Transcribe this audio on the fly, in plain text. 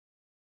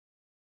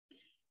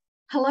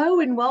Hello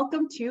and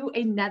welcome to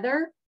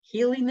another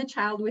Healing the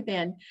Child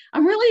Within.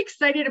 I'm really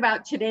excited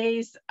about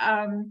today's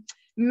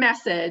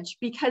message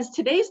because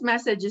today's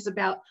message is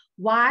about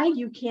why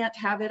you can't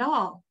have it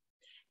all.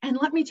 And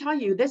let me tell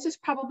you, this is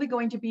probably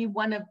going to be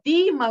one of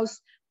the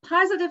most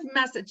positive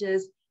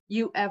messages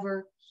you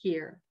ever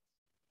hear.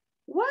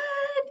 What?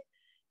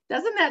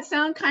 Doesn't that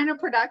sound kind of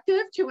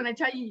productive to when I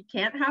tell you you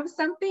can't have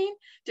something,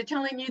 to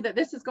telling you that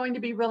this is going to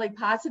be really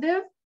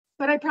positive?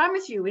 But I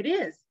promise you it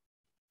is.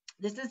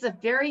 This is a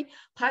very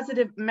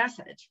positive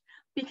message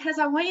because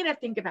I want you to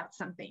think about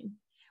something.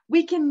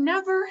 We can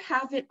never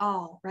have it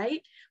all,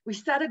 right? We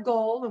set a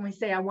goal and we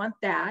say, I want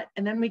that,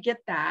 and then we get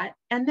that.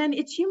 And then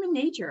it's human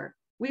nature.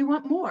 We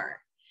want more.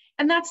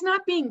 And that's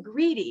not being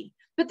greedy,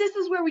 but this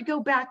is where we go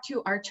back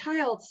to our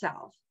child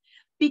self.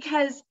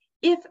 Because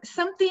if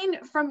something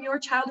from your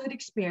childhood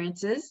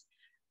experiences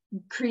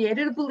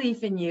created a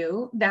belief in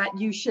you that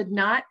you should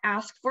not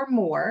ask for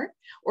more,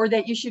 or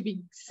that you should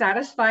be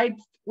satisfied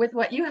with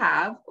what you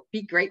have,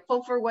 be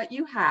grateful for what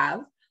you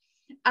have,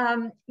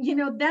 then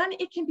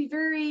it can be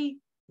very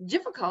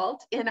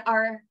difficult in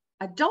our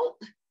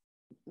adult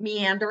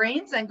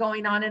meanderings and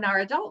going on in our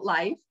adult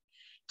life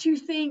to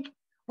think,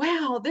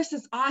 wow, this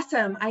is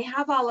awesome. I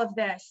have all of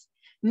this.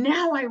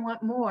 Now I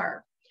want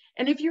more.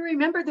 And if you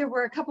remember, there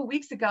were a couple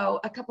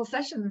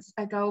sessions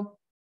ago,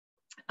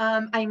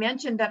 I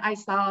mentioned that I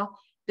saw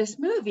this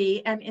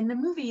movie, and in the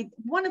movie,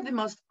 one of the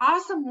most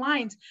awesome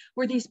lines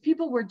where these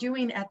people were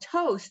doing a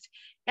toast,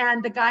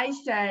 and the guy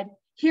said,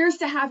 here's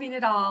to having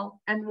it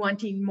all and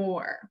wanting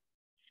more.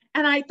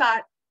 And I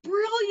thought,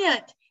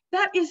 brilliant.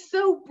 That is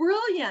so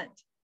brilliant.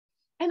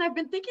 And I've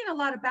been thinking a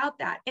lot about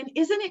that. And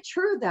isn't it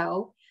true,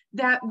 though,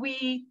 that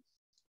we,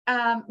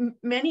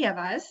 many of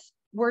us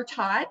were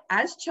taught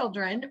as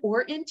children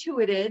or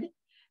intuited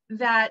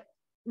that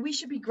we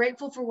should be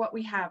grateful for what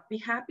we have, be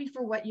happy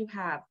for what you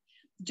have.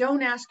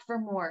 Don't ask for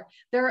more.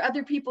 There are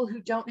other people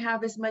who don't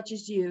have as much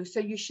as you, so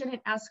you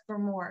shouldn't ask for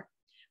more.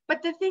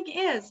 But the thing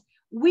is,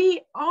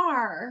 we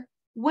are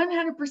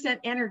 100%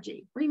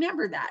 energy.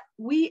 Remember that.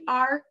 We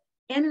are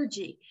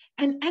energy,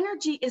 and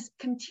energy is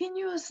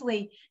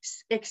continuously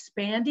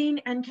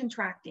expanding and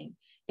contracting,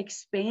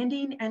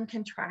 expanding and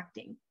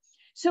contracting.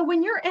 So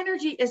when your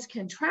energy is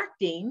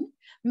contracting,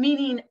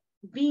 meaning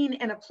being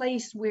in a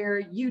place where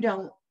you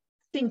don't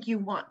think you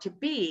want to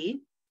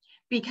be,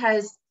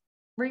 because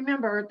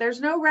remember, there's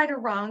no right or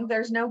wrong,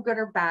 there's no good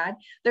or bad,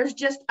 there's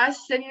just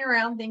us sitting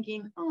around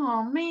thinking,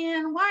 oh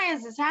man, why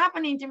is this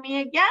happening to me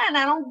again?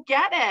 I don't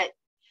get it.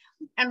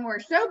 And we're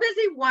so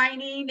busy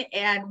whining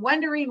and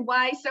wondering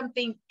why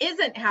something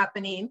isn't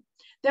happening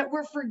that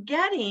we're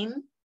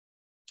forgetting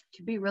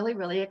to be really,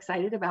 really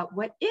excited about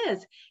what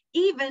is.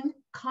 Even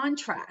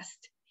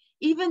contrast,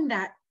 even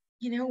that,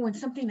 when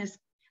something is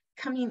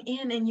coming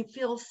in and you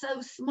feel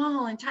so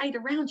small and tight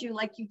around you,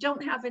 like you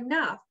don't have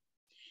enough.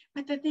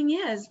 But the thing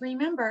is,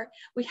 remember,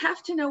 we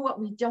have to know what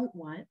we don't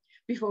want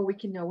before we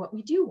can know what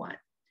we do want.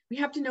 We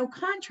have to know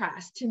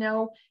contrast to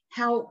know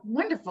how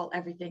wonderful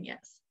everything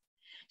is.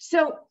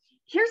 So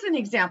here's an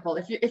example.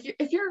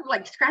 If you're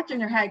like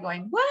scratching your head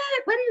going, what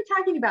are you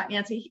talking about,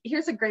 Nancy?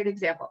 Here's a great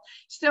example.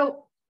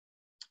 So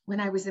when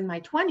I was in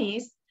my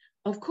 20s,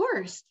 of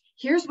course,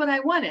 here's what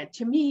I wanted.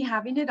 To me,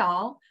 having it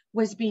all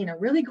was being a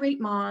really great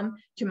mom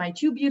to my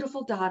two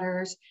beautiful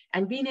daughters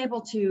and being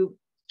able to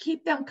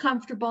keep them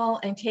comfortable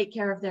and take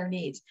care of their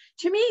needs.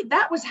 To me,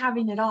 that was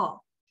having it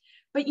all.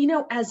 But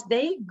as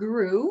they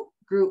grew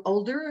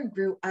older and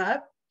grew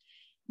up,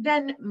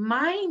 then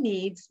my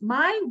needs,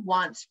 my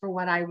wants for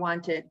what I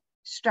wanted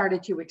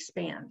started to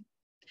expand.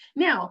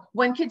 Now,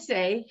 one could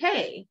say,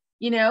 hey,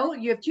 you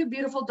have two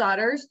beautiful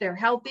daughters, they're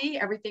healthy,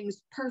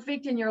 everything's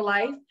perfect in your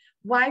life.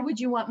 Why would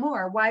you want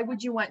more? Why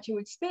would you want to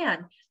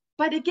expand?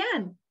 But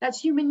again, that's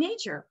human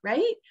nature,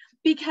 right?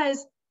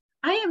 Because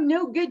I am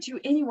no good to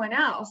anyone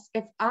else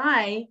if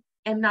I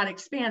am not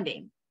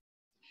expanding.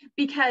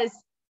 Because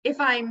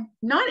if I'm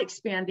not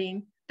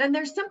expanding, then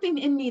there's something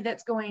in me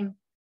that's going,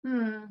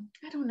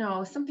 I don't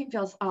know, something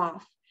feels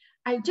off.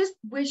 I just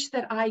wish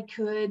that I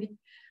could,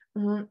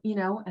 and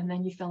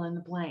then you fill in the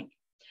blank.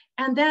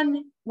 And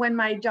then when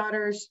my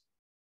daughters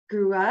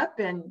grew up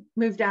and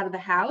moved out of the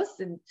house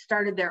and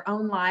started their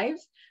own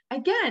lives,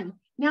 again,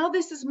 now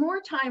this is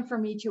more time for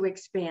me to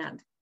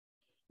expand.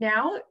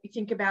 Now you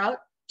think about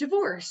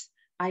divorce.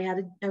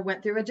 I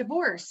went through a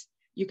divorce.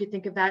 You could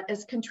think of that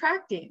as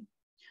contracting.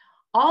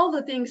 All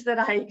the things that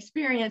I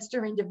experienced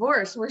during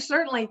divorce were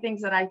certainly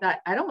things that I thought,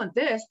 I don't want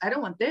this, I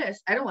don't want this,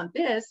 I don't want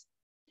this.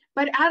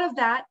 But out of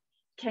that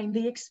came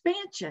the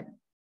expansion.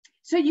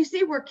 So you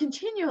see, we're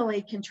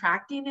continually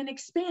contracting and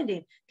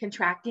expanding,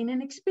 contracting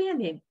and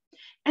expanding.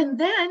 And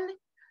then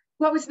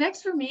what was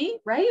next for me,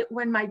 right?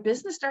 When my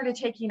business started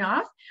taking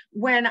off,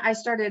 when I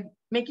started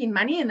making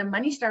money and the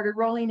money started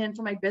rolling in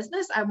for my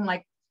business, I'm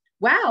like,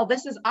 wow,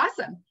 this is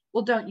awesome.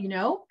 Well, don't you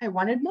know, I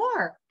wanted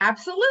more.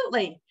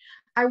 Absolutely.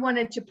 I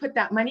wanted to put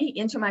that money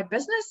into my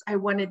business. I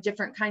wanted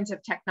different kinds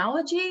of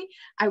technology.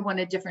 I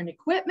wanted different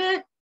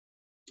equipment.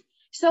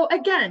 So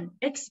again,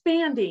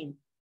 expanding.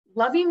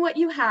 loving what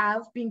you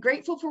have, being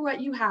grateful for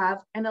what you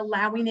have, and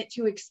allowing it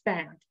to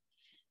expand.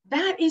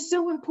 That is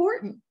so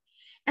important.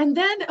 And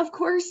then, of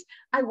course,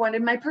 I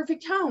wanted my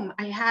perfect home.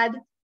 I had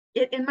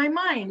it in my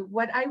mind,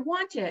 what I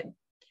wanted.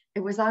 It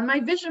was on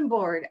my vision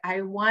board.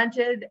 I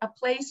wanted a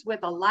place with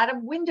a lot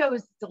of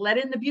windows to let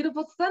in the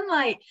beautiful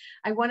sunlight.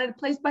 I wanted a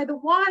place by the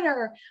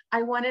water.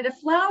 I wanted a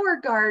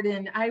flower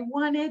garden. I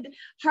wanted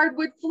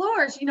hardwood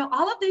floors. You know,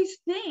 all of these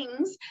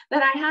things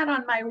that I had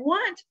on my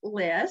want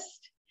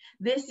list.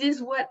 This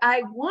is what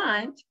I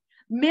want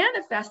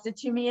manifested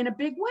to me in a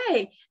big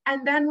way.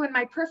 And then when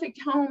my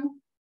perfect home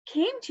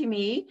came to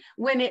me,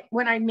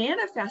 when I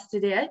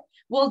manifested it,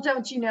 well,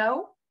 don't you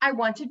know, I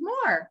wanted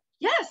more.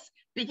 Yes,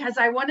 because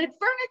I wanted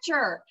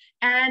furniture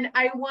and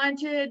I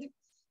wanted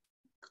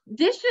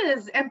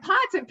dishes and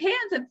pots and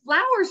pans and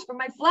flowers for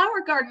my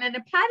flower garden and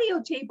a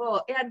patio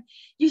table. And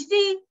you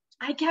see,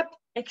 I kept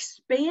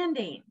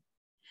expanding.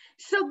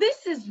 So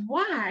this is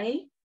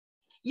why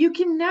you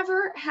can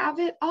never have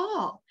it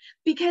all,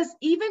 because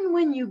even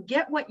when you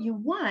get what you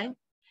want,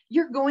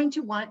 you're going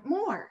to want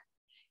more.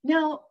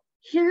 Now,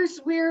 here's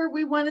where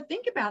we want to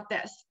think about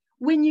this.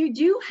 When you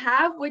do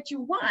have what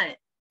you want,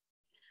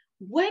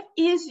 what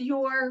is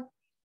your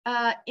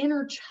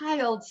inner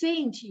child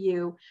saying to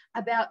you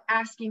about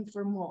asking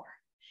for more?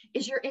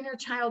 Is your inner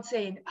child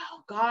saying,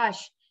 oh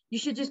gosh, you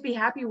should just be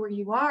happy where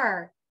you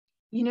are?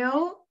 You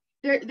know,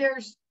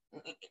 there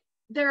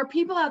are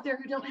people out there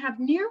who don't have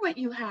near what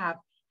you have.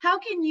 How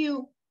can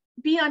you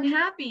be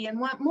unhappy and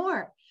want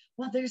more?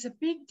 Well, there's a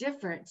big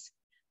difference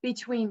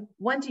between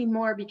wanting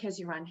more because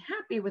you're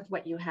unhappy with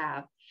what you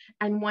have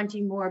and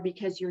wanting more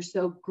because you're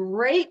so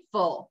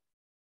grateful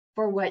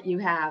for what you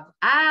have.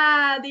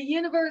 The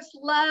universe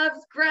loves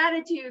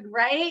gratitude,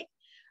 right?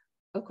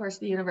 Of course,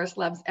 the universe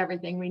loves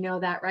everything. We know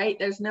that, right?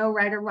 There's no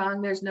right or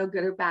wrong. There's no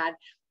good or bad.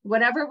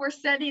 Whatever we're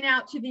sending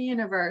out to the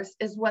universe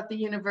is what the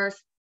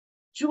universe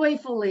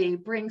joyfully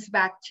brings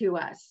back to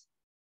us.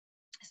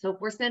 So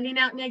if we're sending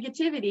out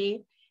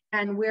negativity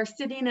and we're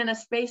sitting in a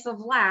space of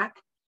lack,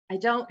 I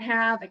don't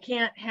have, I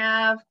can't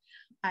have,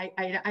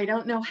 I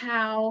don't know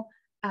how.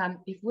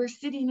 If we're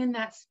sitting in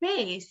that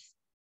space,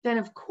 then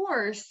of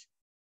course,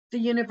 the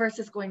universe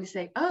is going to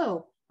say,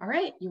 oh, all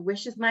right, your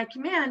wish is my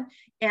command,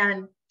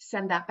 and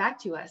send that back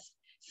to us.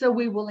 So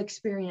we will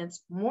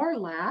experience more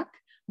lack,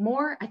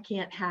 more I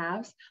can't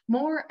haves,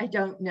 more I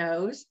don't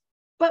knows.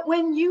 But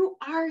when you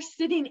are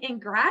sitting in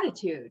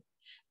gratitude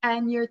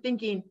and you're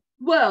thinking,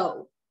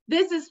 whoa,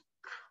 this is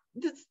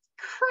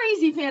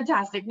crazy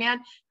fantastic, man,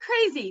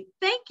 crazy.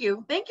 Thank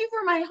you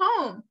for my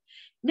home.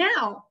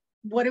 Now,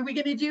 what are we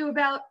going to do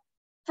about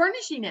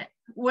furnishing it?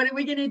 What are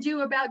we going to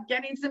do about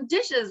getting some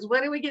dishes?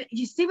 What are we going to,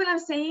 you see what I'm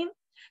saying?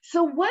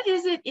 So what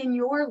is it in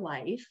your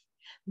life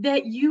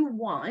that you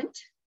want?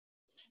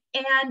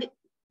 And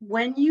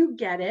when you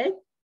get it,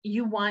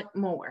 you want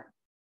more.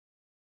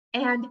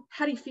 And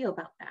how do you feel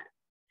about that?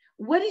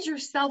 What is your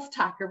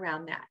self-talk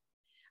around that?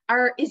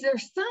 Is there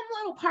some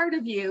little part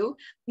of you,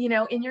 you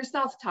know, in your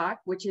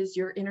self-talk, which is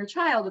your inner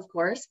child, of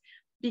course,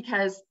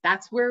 because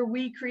that's where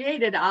we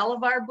created all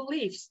of our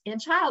beliefs in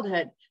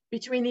childhood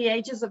between the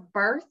ages of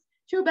birth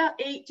to about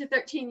 8 to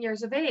 13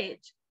 years of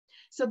age.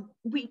 So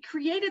we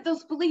created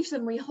those beliefs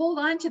and we hold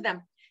on to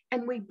them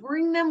and we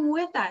bring them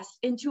with us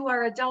into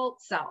our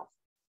adult self.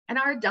 And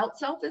our adult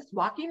self is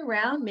walking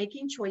around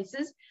making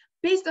choices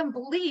based on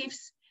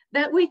beliefs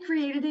that we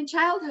created in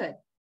childhood.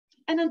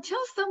 And until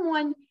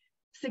someone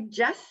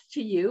suggests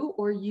to you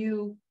or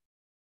you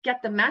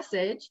get the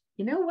message,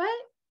 you know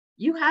what?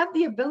 You have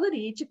the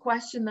ability to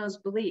question those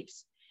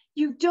beliefs.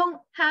 You don't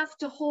have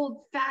to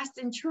hold fast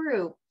and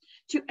true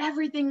to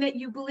everything that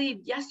you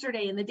believed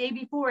yesterday and the day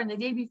before and the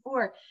day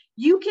before.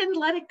 You can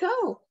let it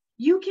go.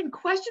 You can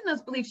question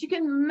those beliefs. You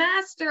can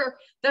master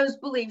those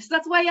beliefs.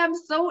 That's why I'm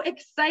so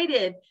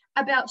excited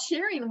about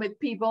sharing with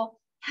people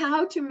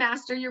how to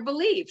master your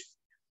beliefs,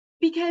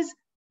 because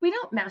we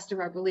don't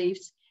master our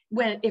beliefs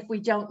if we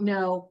don't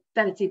know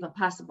that it's even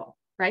possible,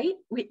 right?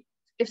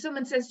 If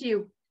someone says to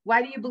you,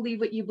 why do you believe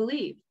what you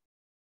believe?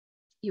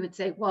 You would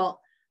say, well,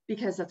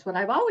 because that's what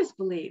I've always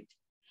believed.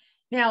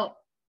 Now,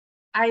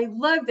 I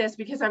love this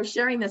because I was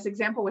sharing this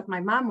example with my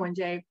mom one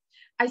day.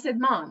 I said,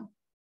 Mom,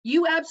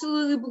 you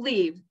absolutely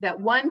believe that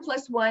 1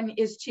 + 1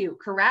 is 2,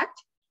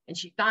 correct? And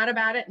she thought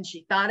about it and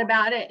she thought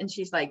about it. And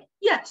she's like,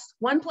 yes,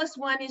 1 +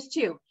 1 is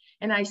 2.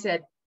 And I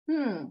said,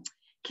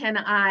 can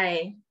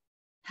I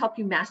help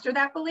you master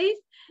that belief?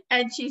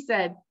 And she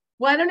said,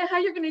 well, I don't know how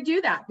you're going to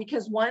do that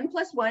because 1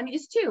 + 1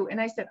 is 2.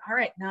 And I said, all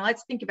right, now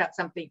let's think about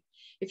something.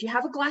 If you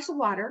have a glass of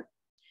water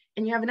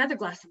and you have another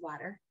glass of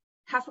water,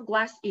 half a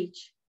glass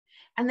each,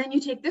 and then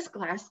you take this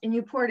glass and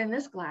you pour it in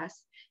this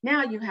glass,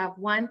 now you have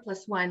 1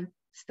 + 1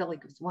 still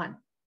equals 1,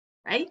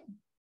 right?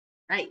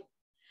 Right.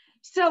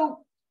 So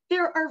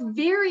there are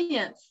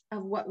variants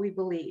of what we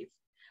believe.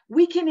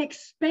 We can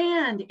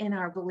expand in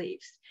our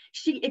beliefs.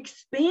 She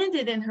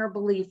expanded in her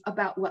belief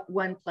about what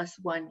 1 +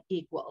 1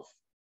 equals.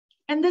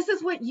 And this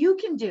is what you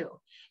can do.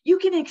 You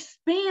can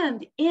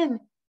expand in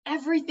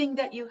everything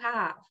that you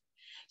have.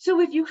 So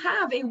if you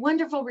have a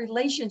wonderful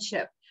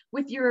relationship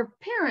with your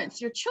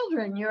parents, your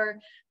children, your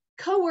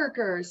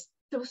coworkers,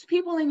 those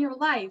people in your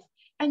life,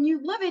 and you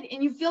love it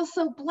and you feel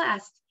so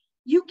blessed,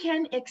 you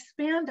can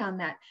expand on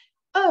that.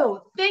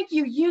 Oh, thank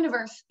you,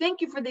 universe.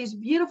 Thank you for these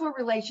beautiful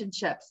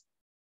relationships.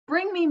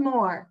 Bring me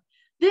more.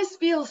 This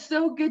feels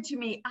so good to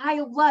me.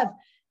 I love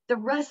the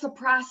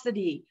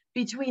reciprocity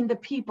between the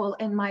people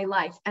in my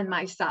life and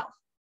myself.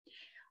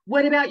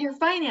 What about your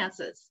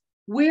finances?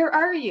 Where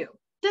are you?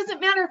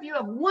 Doesn't matter if you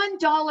have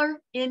 $1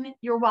 in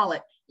your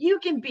wallet. You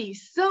can be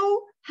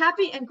so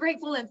happy and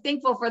grateful and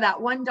thankful for that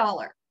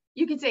 $1.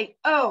 You can say,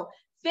 oh,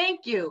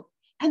 thank you.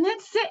 And then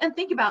sit and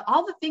think about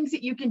all the things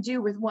that you can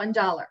do with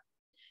 $1.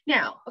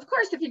 Now, of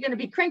course, if you're going to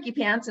be cranky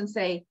pants and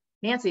say,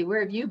 Nancy,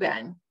 where have you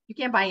been? You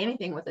can't buy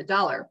anything with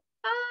 $1.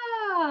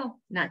 Ah,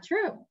 not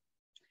true.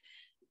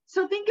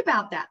 So think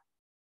about that.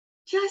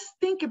 Just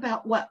think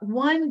about what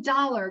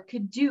 $1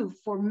 could do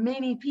for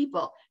many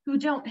people who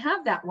don't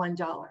have that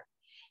 $1.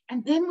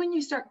 And then when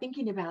you start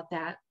thinking about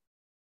that,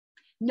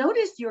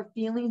 notice your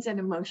feelings and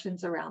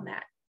emotions around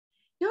that.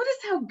 Notice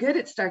how good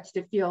it starts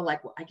to feel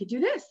like, well, I could do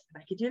this,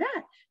 and I could do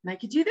that, and I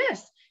could do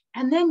this.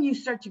 And then you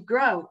start to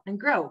grow and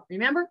grow.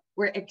 Remember,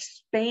 we're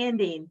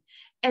expanding.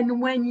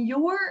 And when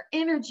your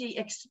energy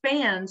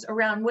expands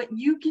around what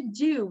you can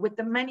do with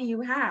the money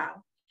you have,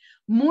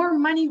 more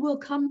money will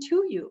come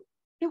to you.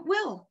 It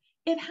will.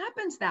 It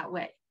happens that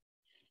way.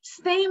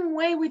 Same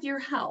way with your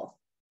health.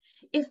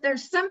 If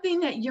there's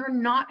something that you're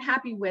not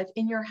happy with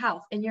in your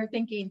health and you're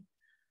thinking,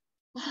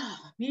 oh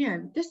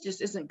man, this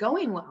just isn't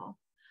going well.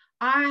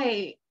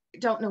 I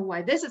don't know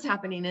why this is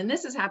happening and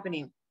this is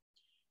happening.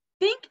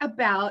 Think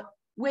about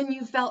when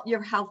you felt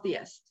your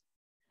healthiest.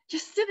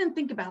 Just sit and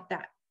think about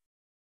that.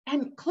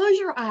 And close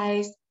your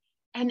eyes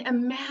and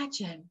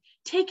imagine,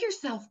 take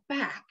yourself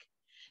back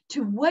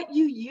to what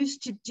you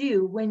used to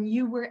do when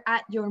you were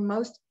at your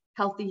most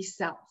healthy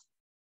self.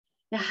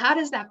 Now, how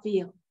does that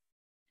feel?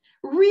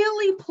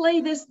 Really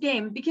play this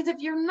game, because if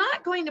you're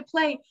not going to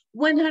play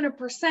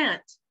 100%,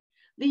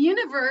 the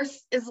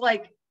universe is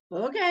like,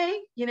 okay,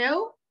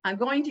 I'm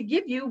going to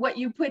give you what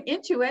you put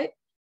into it.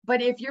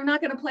 But if you're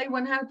not going to play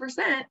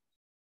 100%,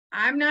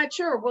 I'm not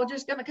sure. We're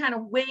just going to kind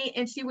of wait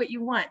and see what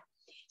you want.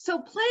 So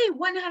play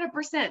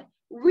 100%.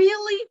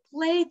 Really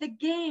play the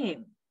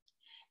game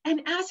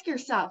and ask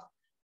yourself,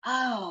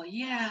 oh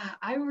yeah,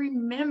 I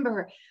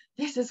remember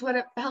this is what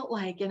it felt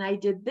like. And I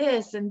did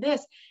this and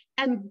this,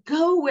 and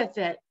go with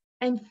it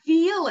and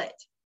feel it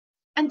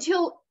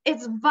until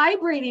it's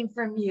vibrating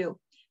from you.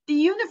 The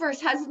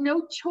universe has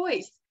no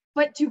choice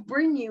but to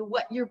bring you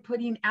what you're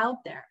putting out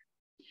there.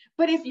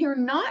 But if you're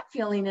not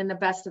feeling in the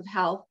best of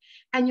health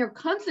and you're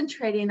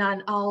concentrating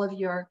on all of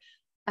your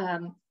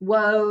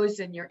woes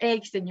and your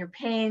aches and your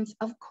pains,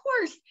 of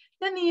course,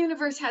 then the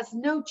universe has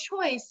no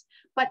choice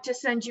but to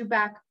send you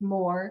back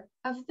more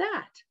of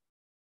that.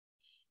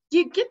 Do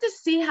you begin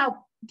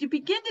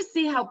to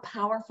see how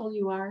powerful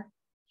you are?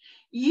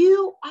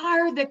 You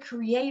are the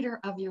creator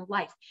of your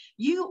life.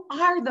 You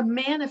are the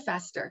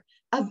manifester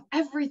of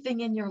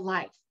everything in your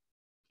life.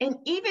 And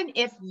even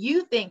if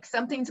you think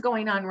something's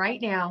going on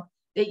right now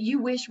that you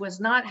wish was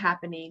not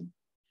happening,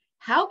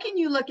 how can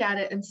you look at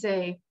it and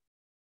say,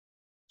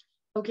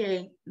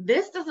 okay,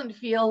 this doesn't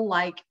feel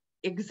like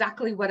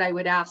exactly what I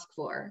would ask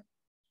for.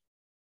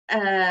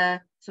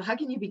 So how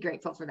can you be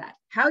grateful for that?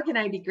 How can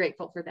I be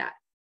grateful for that?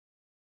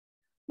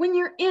 When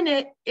you're in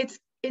it, it's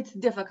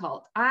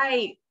difficult.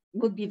 I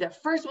would be the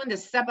first one to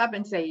step up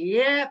and say,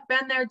 yeah,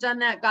 been there, done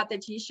that, got the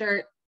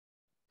t-shirt,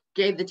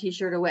 gave the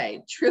t-shirt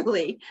away,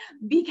 truly.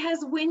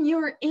 Because when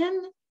you're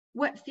in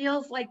what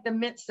feels like the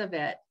midst of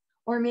it,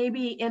 or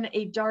maybe in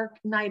a dark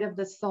night of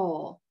the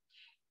soul,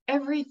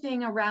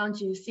 everything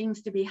around you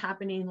seems to be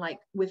happening like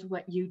with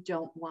what you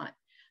don't want.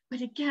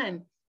 But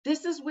again,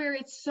 this is where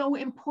it's so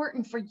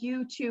important for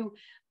you to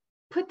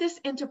put this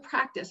into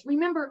practice.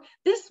 Remember,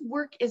 this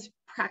work is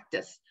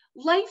practice.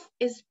 Life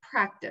is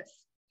practice.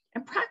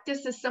 And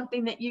practice is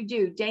something that you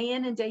do day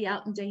in and day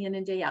out and day in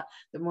and day out.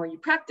 The more you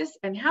practice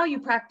and how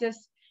you practice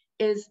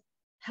is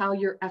how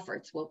your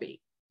efforts will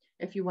be.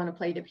 If you want to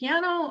play the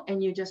piano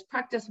and you just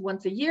practice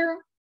once a year,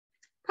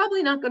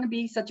 probably not going to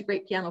be such a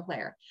great piano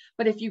player.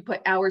 But if you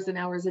put hours and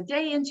hours a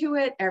day into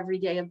it every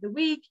day of the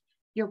week,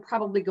 you're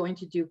probably going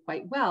to do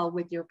quite well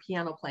with your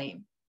piano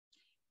playing.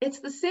 It's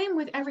the same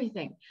with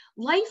everything.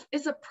 Life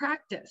is a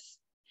practice.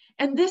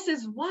 And this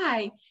is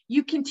why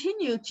you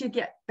continue to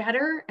get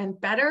better and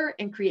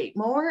create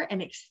more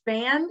and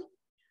expand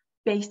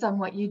based on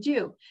what you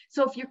do.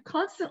 So if you're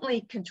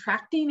constantly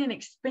contracting and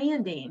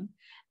expanding,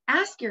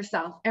 ask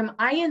yourself, am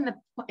I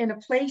in a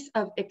place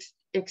of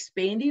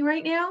expanding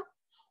right now?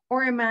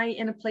 Or am I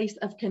in a place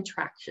of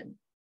contraction?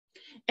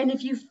 And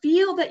if you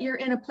feel that you're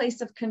in a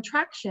place of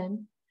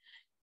contraction,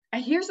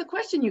 here's a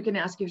question you can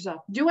ask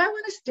yourself. Do I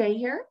want to stay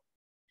here?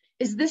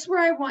 Is this where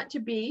I want to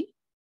be?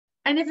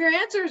 And if your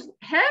answer is,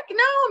 heck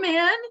no,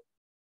 man.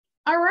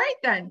 All right,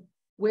 then,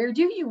 where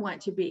do you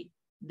want to be?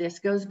 This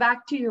goes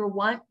back to your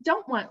want,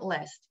 don't want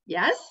list.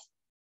 Yes?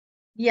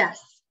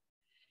 Yes.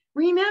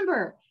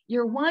 Remember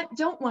your want,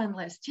 don't want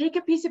list. Take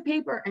a piece of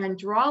paper and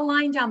draw a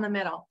line down the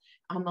middle.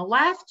 On the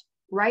left,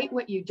 write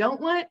what you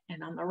don't want,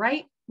 and on the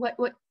right,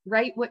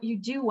 write what you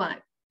do want.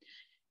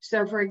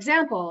 So for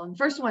example, the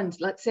first one,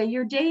 let's say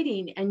you're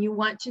dating and you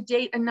want to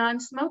date a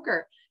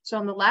non-smoker. So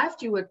on the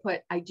left, you would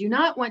put, I do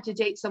not want to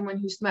date someone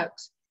who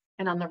smokes.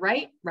 And on the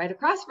right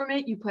across from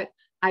it, you put,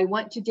 I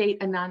want to date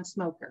a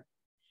non-smoker.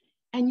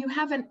 And you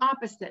have an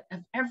opposite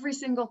of every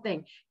single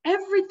thing.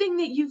 Everything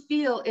that you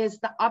feel is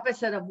the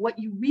opposite of what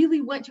you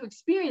really want to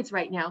experience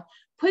right now.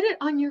 Put it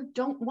on your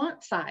don't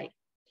want side.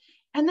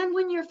 And then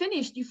when you're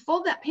finished, you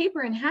fold that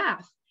paper in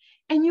half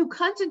and you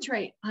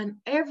concentrate on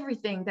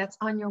everything that's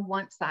on your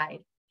want side.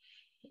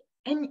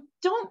 And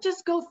don't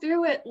just go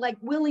through it like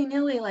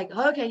willy-nilly, like,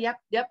 okay, yep.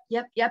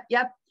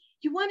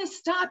 You want to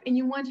stop and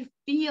you want to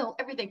feel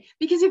everything.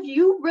 Because if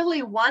you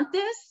really want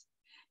this,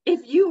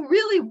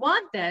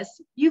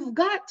 you've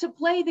got to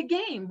play the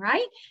game,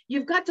 right?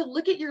 You've got to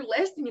look at your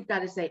list and you've got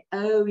to say,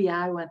 oh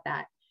yeah, I want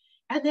that.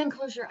 And then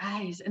close your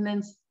eyes and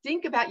then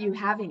think about you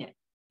having it.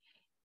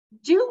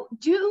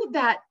 Do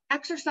that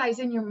exercise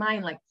in your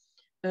mind, like,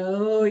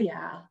 oh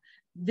yeah,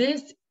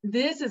 this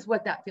is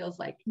what that feels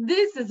like.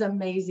 This is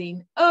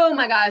amazing. Oh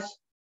my gosh,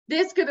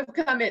 this could have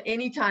come at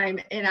any time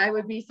and I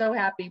would be so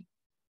happy.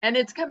 And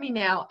it's coming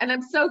now and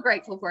I'm so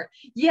grateful for it.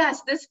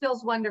 Yes, this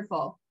feels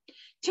wonderful.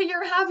 Till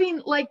you're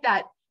having like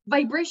that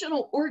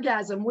vibrational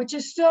orgasm, which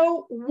is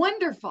so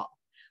wonderful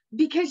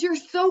because you're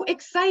so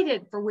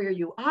excited for where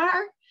you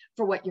are,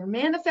 for what you're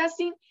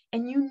manifesting,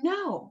 and you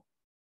know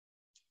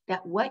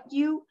that what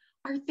you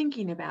are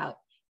thinking about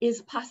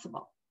is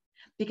possible.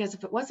 Because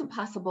if it wasn't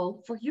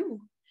possible for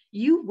you,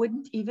 you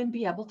wouldn't even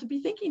be able to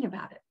be thinking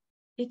about it.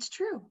 It's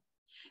true.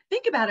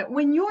 Think about it.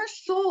 When your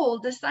soul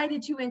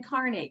decided to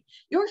incarnate,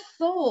 your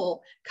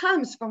soul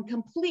comes from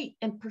complete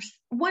and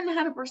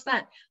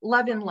 100%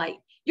 love and light.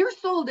 Your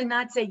soul did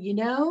not say, you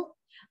know,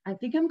 I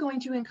think I'm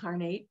going to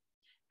incarnate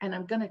and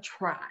I'm going to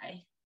try.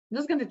 I'm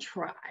just going to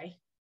try.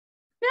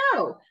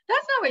 No,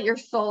 that's not what your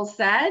soul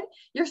said.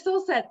 Your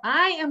soul said,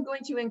 I am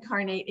going to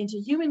incarnate into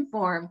human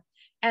form.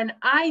 And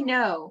I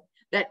know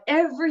that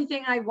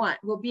everything I want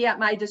will be at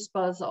my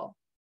disposal.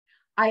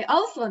 I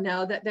also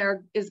know that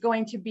there is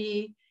going to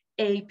be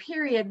a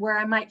period where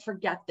I might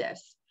forget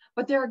this,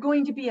 but there are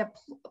going to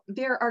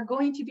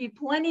be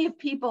plenty of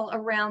people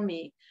around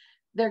me.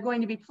 There are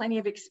going to be plenty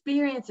of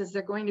experiences.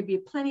 There are going to be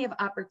plenty of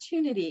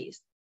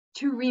opportunities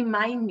to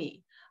remind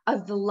me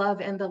of the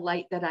love and the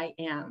light that I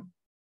am.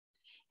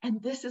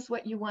 And this is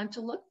what you want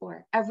to look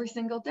for every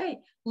single day.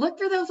 Look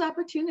for those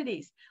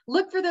opportunities.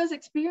 Look for those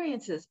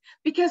experiences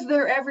because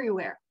they're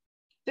everywhere.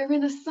 They're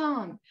in a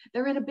song.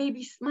 They're in a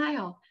baby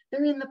smile.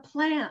 They're in the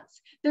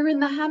plants. They're in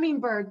the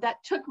hummingbird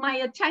that took my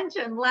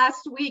attention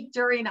last week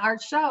during our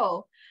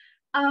show.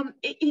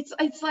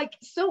 It's like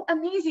so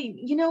amazing.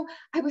 You know,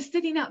 I was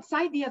sitting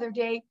outside the other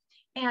day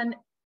and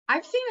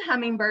I've seen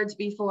hummingbirds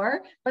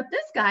before, but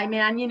this guy,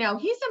 man, you know,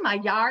 he's in my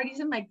yard, he's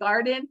in my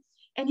garden,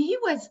 and he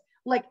was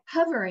like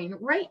hovering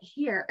right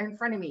here in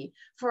front of me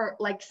for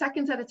like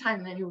seconds at a time.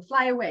 And then he would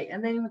fly away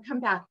and then he would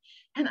come back.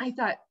 And I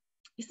thought,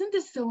 isn't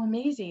this so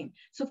amazing?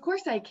 So of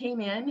course I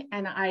came in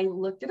and I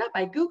looked it up.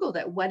 I Googled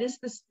it. What is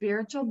the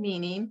spiritual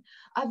meaning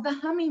of the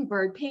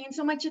hummingbird paying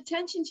so much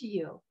attention to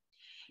you?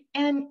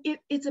 And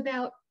it's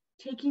about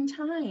taking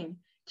time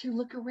to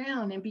look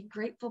around and be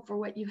grateful for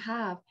what you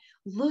have.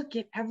 Look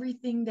at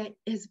everything that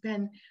has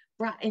been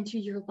brought into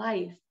your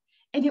life.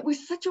 And it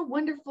was such a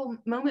wonderful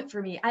moment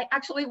for me. I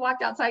actually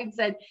walked outside and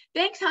said,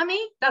 thanks, Hummy.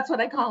 That's what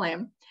I call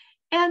him.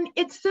 And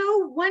it's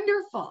so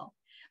wonderful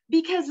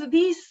because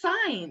these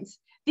signs,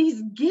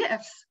 these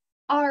gifts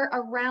are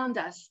around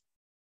us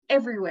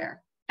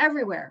everywhere,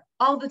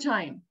 all the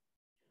time.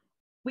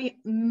 We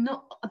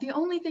know the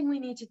only thing we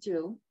need to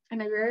do,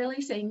 and I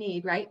rarely say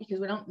need, right? Because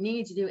we don't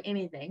need to do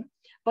anything,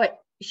 but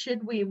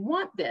should we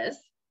want this,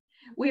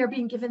 we are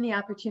being given the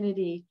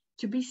opportunity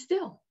to be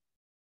still.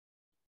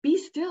 Be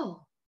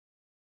still.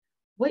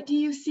 What do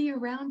you see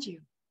around you?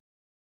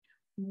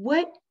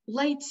 What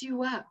lights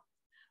you up?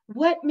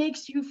 What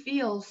makes you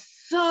feel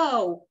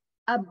so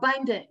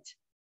abundant?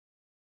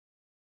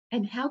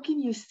 And how can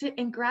you sit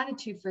in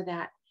gratitude for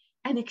that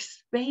and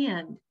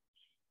expand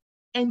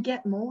and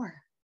get more,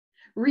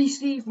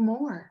 receive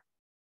more?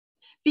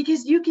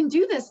 Because you can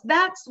do this.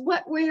 That's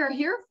what we are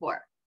here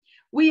for.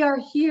 We are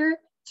here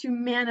to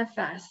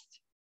manifest.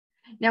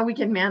 Now we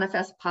can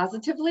manifest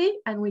positively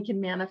and we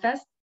can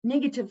manifest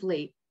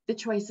negatively. The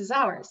choice is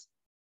ours.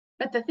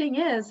 But the thing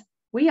is,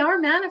 we are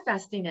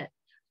manifesting it.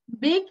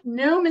 Make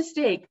no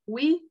mistake,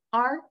 we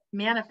are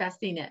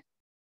manifesting it.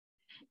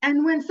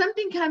 And when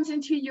something comes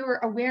into your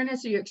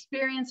awareness or your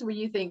experience where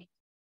you think,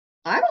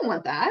 I don't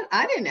want that.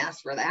 I didn't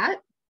ask for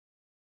that.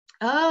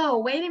 Oh,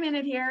 wait a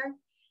minute here.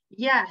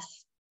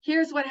 Yes,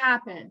 here's what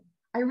happened.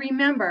 I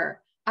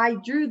remember I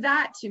drew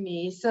that to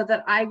me so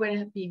that I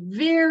would be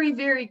very,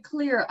 very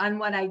clear on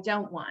what I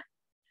don't want.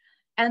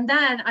 And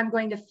then I'm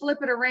going to flip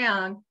it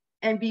around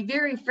and be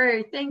very,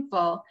 very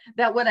thankful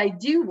that what I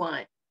do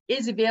want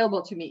is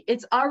available to me.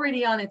 It's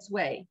already on its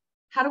way.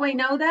 How do I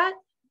know that?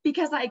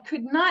 Because I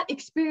could not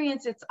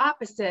experience its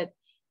opposite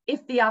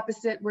if the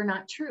opposite were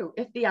not true,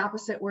 if the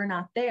opposite were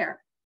not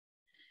there.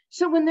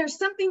 So when there's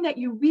something that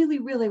you really,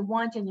 really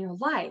want in your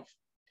life,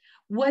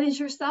 what is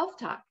your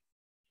self-talk?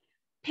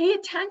 Pay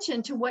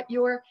attention to what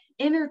your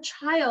inner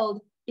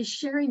child is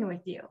sharing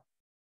with you.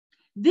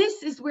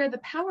 This is where the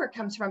power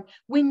comes from.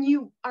 When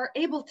you are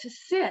able to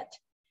sit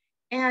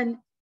and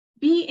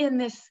be in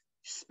this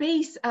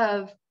space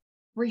of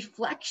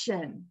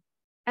reflection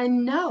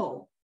and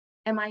know,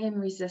 am I in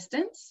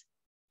resistance?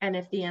 And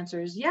if the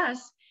answer is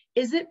yes,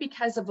 is it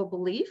because of a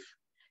belief,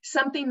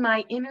 something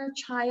my inner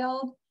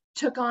child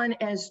took on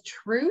as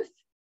truth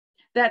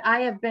that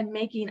I have been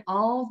making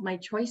all of my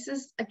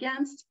choices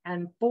against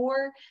and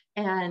for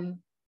and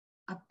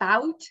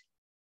about?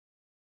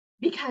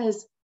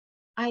 Because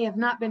I have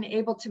not been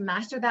able to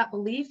master that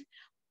belief.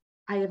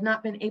 I have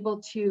not been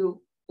able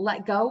to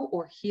let go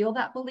or heal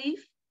that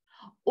belief,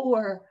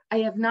 or I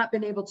have not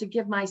been able to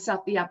give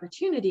myself the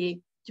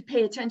opportunity to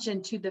pay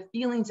attention to the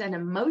feelings and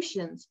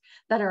emotions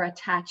that are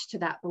attached to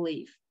that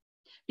belief.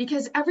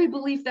 Because every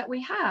belief that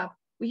we have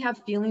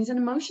feelings and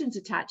emotions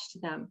attached to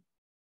them.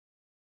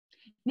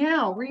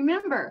 Now,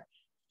 remember,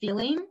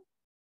 feeling,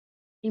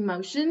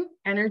 emotion,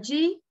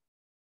 energy,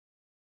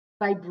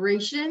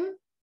 vibration,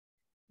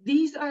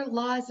 these are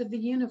laws of the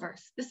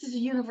universe. This is a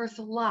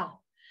universal law.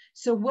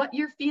 So what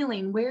you're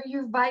feeling, where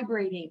you're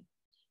vibrating,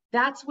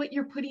 that's what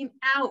you're putting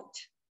out.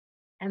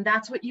 And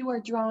that's what you are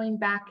drawing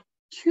back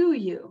to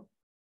you.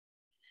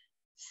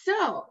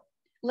 So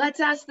let's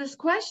ask this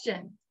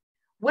question.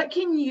 What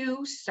can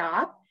you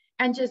stop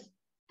and just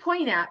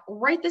point at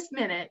right this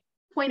minute,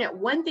 point at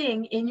one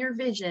thing in your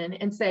vision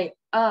and say,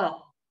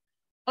 oh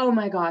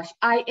my gosh,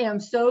 I am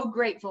so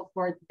grateful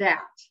for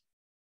that.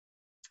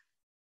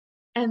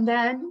 And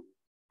then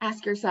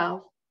ask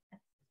yourself,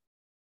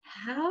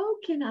 how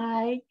can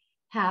I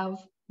have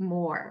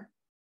more?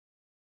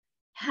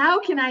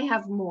 How can I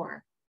have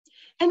more?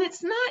 And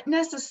it's not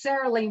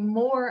necessarily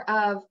more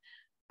of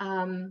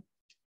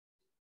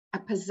a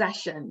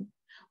possession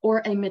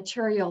or a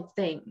material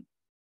thing.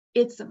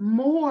 It's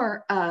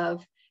more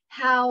of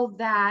how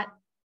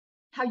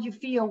you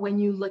feel when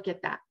you look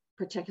at that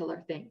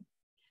particular thing.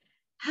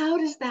 How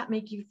does that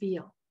make you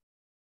feel?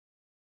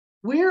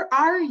 Where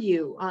are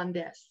you on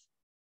this?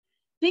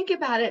 Think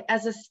about it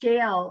as a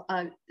scale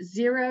of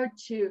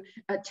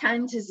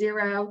 10 to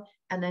 0,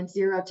 and then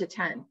 0 to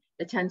 10.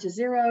 The 10 to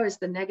 0 is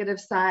the negative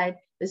side.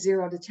 The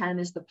 0 to 10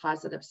 is the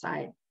positive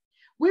side.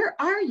 Where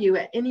are you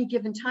at any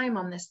given time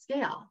on this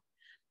scale?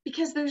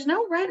 Because there's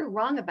no right or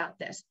wrong about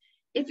this.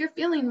 If you're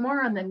feeling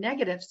more on the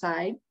negative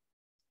side,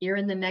 you're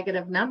in the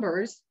negative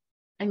numbers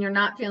and you're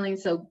not feeling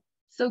so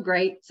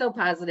great, so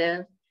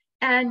positive,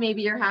 and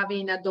maybe you're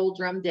having a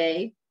doldrum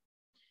day,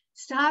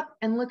 stop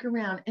and look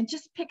around and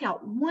just pick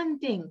out one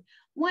thing.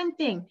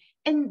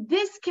 And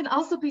this can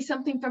also be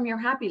something from your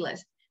happy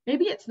list.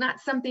 Maybe it's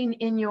not something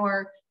in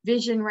your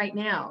vision right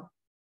now,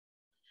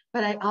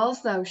 but I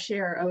also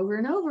share over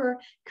and over,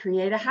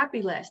 create a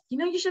happy list. You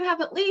know, you should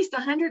have at least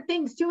 100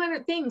 things,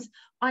 200 things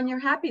on your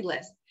happy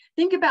list.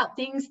 Think about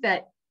things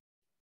that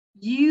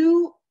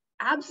you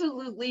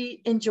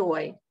absolutely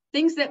enjoy,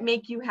 things that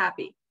make you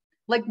happy.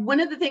 Like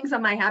one of the things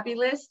on my happy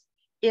list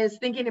is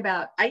thinking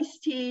about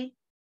iced tea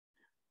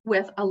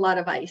with a lot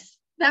of ice.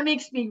 That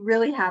makes me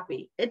really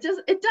happy. It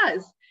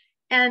does.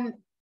 And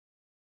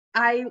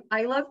I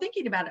love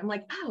thinking about it. I'm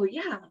like, oh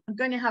yeah, I'm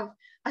going to have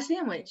a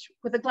sandwich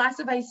with a glass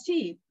of iced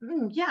tea.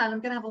 Yeah, and I'm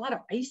going to have a lot of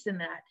ice in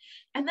that.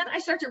 And then I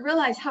start to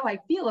realize how I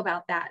feel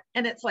about that.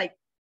 And it's like,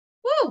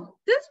 whoa,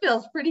 this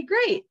feels pretty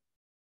great.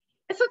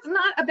 And so it's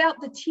not about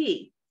the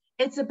tea.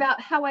 It's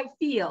about how I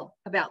feel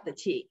about the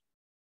tea,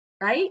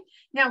 right?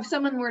 Now, if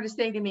someone were to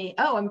say to me,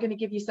 oh, I'm going to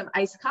give you some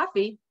iced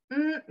coffee.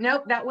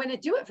 Nope, that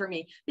wouldn't do it for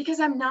me because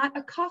I'm not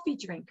a coffee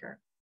drinker.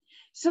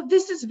 So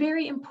this is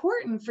very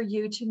important for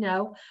you to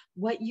know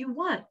what you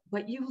want,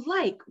 what you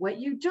like, what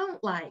you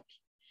don't like,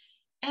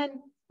 and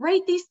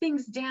write these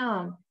things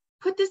down.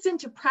 Put this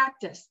into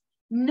practice.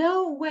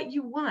 Know what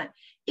you want.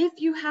 If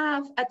you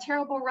have a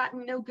terrible,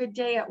 rotten, no good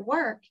day at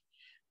work,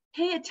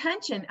 pay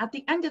attention at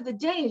the end of the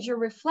day as you're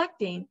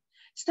reflecting.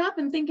 Stop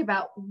and think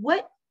about,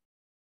 what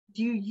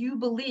do you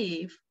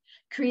believe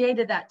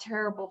created that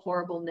terrible,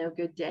 horrible, no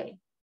good day?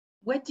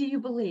 What do you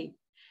believe?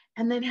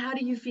 And then how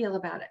do you feel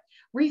about it?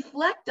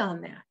 Reflect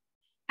on that.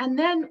 And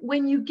then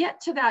when you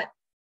get to that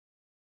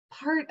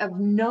part of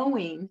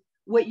knowing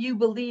what you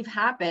believe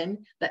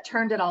happened that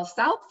turned it all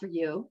south for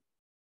you,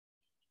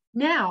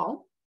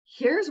 now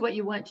here's what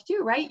you want to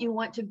do, right? You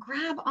want to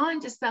grab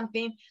onto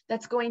something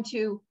that's going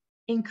to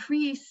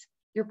increase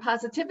your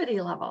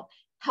positivity level,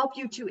 help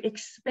you to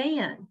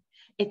expand.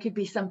 It could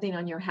be something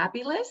on your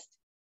happy list.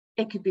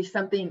 It could be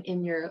something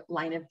in your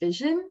line of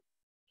vision.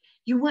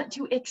 You want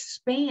to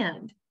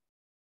expand.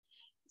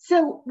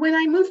 So when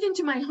I moved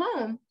into my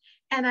home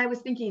and I was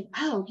thinking,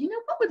 oh, you know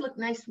what would look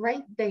nice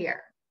right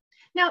there?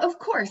 Now, of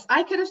course,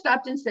 I could have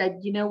stopped and said,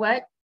 you know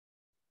what?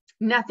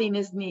 Nothing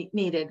is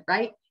needed,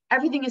 right?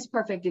 Everything is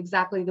perfect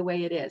exactly the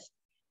way it is.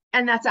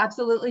 And that's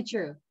absolutely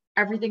true.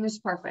 Everything is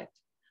perfect.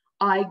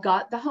 I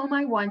got the home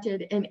I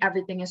wanted and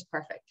everything is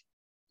perfect.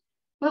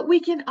 but we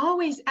can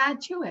always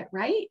add to it,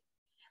 right?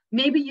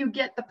 Maybe you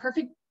get the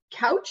perfect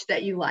couch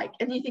that you like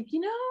and you think, you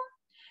know,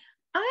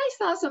 I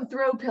saw some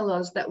throw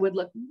pillows that would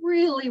look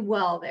really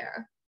well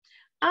there.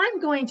 I'm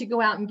going to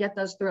go out and get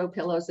those throw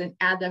pillows and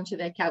add them to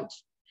the couch.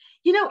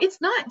 You know,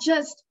 it's not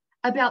just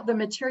about the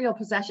material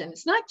possession.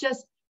 It's not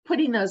just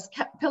putting those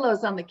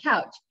pillows on the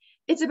couch.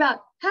 It's about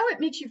how it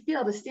makes you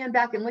feel to stand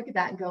back and look at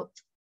that and go,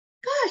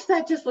 gosh,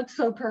 that just looks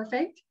so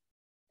perfect.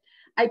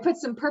 I put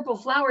some purple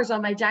flowers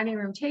on my dining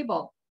room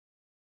table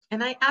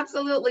and I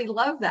absolutely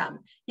love them.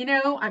 You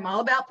know, I'm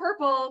all about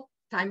purple.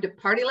 Time to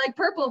party like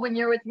purple when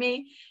you're with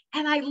me.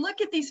 And I look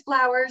at these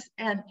flowers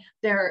and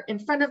they're in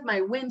front of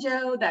my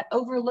window that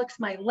overlooks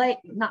my lake,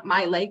 not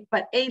my lake,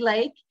 but a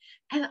lake.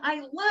 And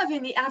I love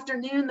in the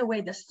afternoon the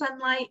way the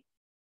sunlight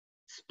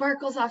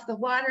sparkles off the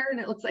water and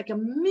it looks like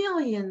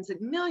millions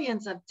and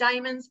millions of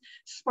diamonds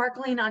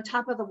sparkling on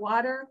top of the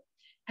water.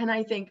 And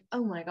I think,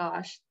 oh my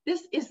gosh,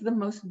 this is the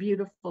most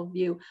beautiful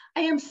view.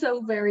 I am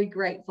so very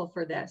grateful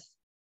for this.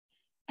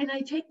 And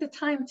I take the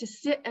time to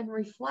sit and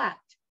reflect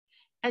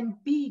and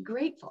be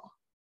grateful,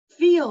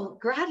 feel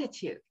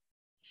gratitude.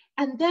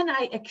 And then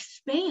I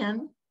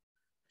expand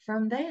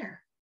from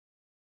there.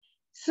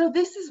 So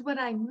this is what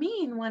I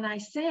mean when I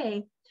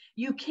say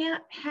you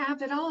can't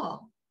have it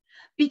all.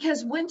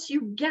 Because once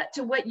you get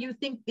to what you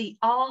think the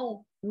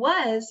all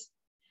was,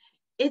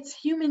 it's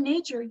human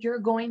nature, you're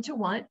going to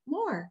want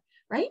more,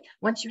 right?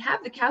 Once you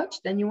have the couch,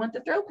 then you want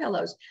the throw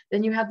pillows.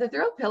 Then you have the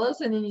throw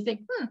pillows and then you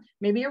think,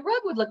 maybe a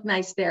rug would look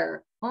nice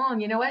there. Oh,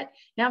 you know what?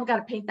 Now I've got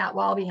to paint that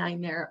wall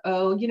behind there.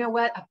 Oh, you know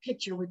what? A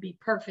picture would be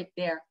perfect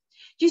there.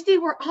 Do you see,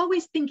 we're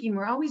always thinking,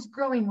 we're always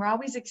growing, we're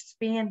always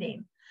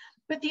expanding.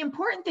 But the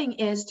important thing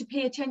is to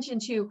pay attention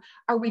to,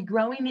 are we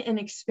growing and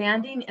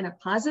expanding in a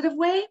positive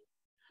way?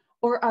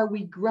 Or are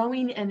we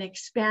growing and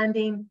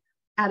expanding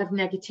out of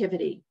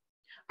negativity?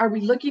 Are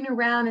we looking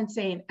around and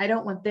saying, I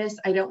don't want this,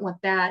 I don't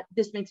want that,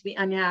 this makes me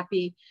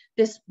unhappy,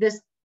 this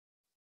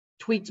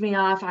tweets me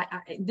off,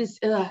 this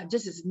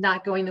is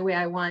not going the way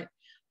I want.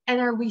 And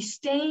are we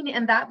staying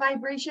in that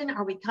vibration?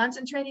 Are we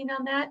concentrating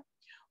on that?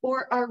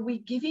 Or are we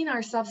giving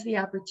ourselves the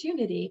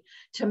opportunity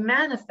to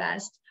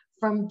manifest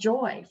from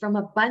joy, from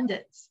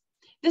abundance?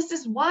 This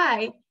is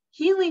why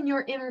healing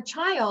your inner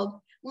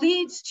child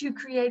leads to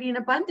creating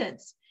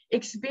abundance,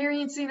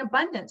 experiencing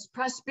abundance,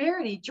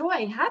 prosperity,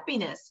 joy,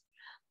 happiness.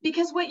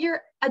 Because what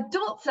your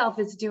adult self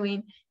is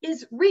doing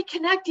is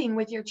reconnecting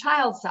with your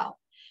child self.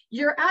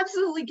 You're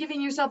absolutely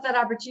giving yourself that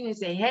opportunity to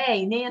say,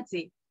 hey,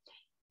 Nancy,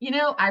 you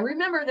know, I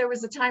remember there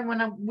was a time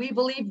when we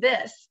believed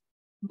this,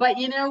 but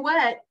you know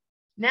what?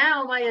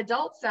 Now my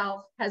adult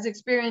self has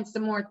experienced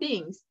some more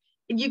things.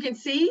 And you can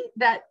see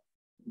that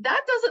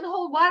that doesn't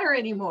hold water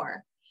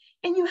anymore.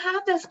 And you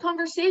have this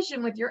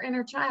conversation with your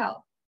inner child.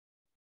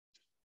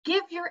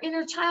 Give your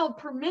inner child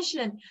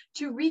permission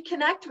to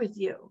reconnect with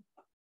you.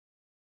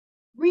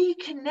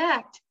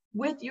 Reconnect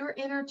with your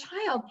inner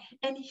child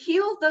and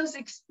heal those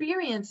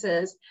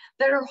experiences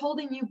that are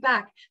holding you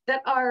back,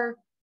 that are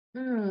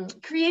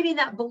creating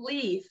that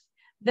belief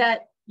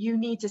that you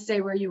need to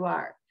stay where you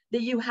are,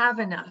 that you have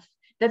enough,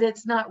 that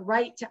it's not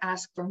right to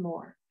ask for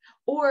more,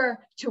 or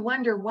to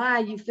wonder why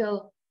you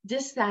feel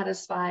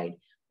dissatisfied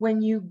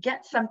when you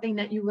get something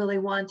that you really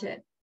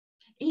wanted.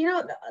 You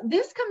know,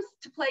 this comes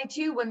to play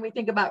too when we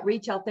think about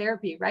retail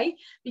therapy, right?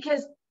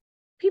 Because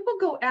people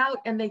go out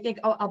and they think,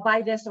 oh, I'll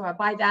buy this or I'll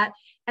buy that.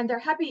 And they're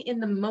happy in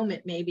the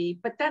moment, maybe.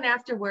 But then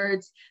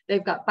afterwards,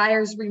 they've got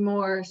buyer's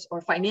remorse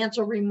or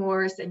financial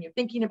remorse, and you're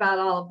thinking about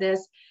all of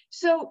this.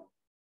 So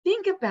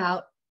think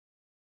about,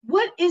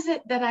 what is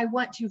it that I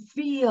want to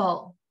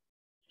feel?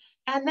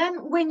 And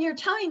then when you're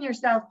telling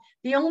yourself,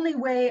 the only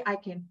way I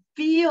can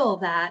feel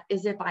that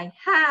is if I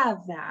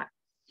have that,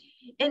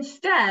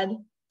 instead,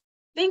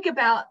 think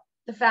about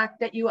the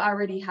fact that you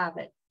already have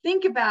it.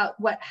 Think about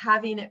what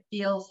having it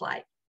feels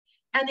like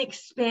and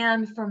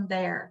expand from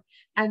there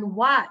and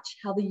watch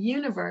how the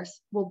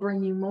universe will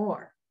bring you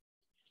more.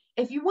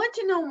 If you want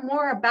to know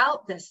more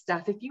about this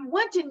stuff, if you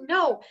want to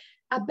know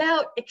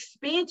about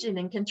expansion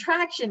and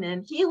contraction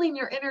and healing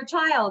your inner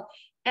child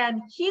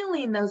and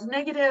healing those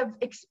negative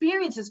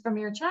experiences from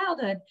your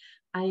childhood,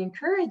 I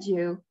encourage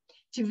you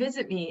to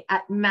visit me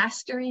at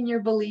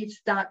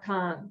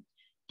masteringyourbeliefs.com.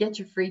 Get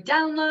your free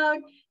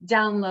download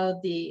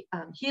the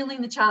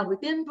Healing the Child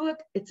Within book.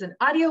 It's an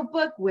audio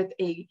book with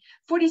a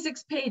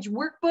 46-page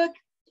workbook.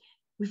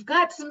 We've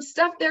got some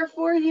stuff there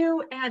for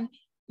you, and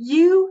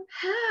you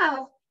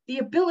have the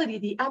ability,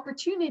 the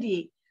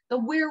opportunity, the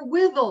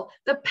wherewithal,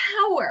 the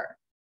power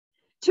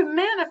to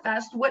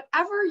manifest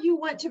whatever you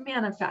want to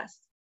manifest.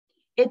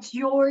 It's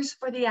yours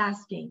for the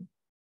asking.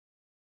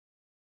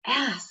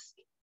 Ask,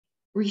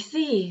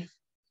 receive,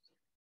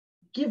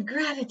 give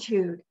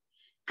gratitude,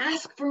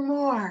 ask for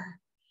more,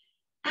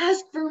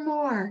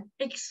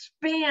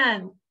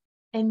 expand,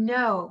 and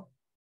know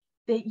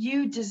that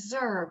you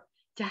deserve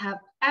to have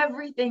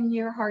everything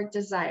your heart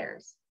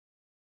desires.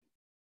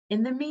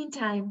 In the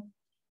meantime,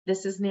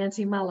 this is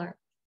Nancy Muller,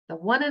 the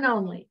one and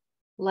only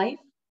Life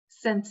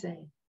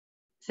Sensei,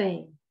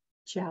 saying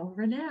ciao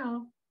for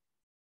now.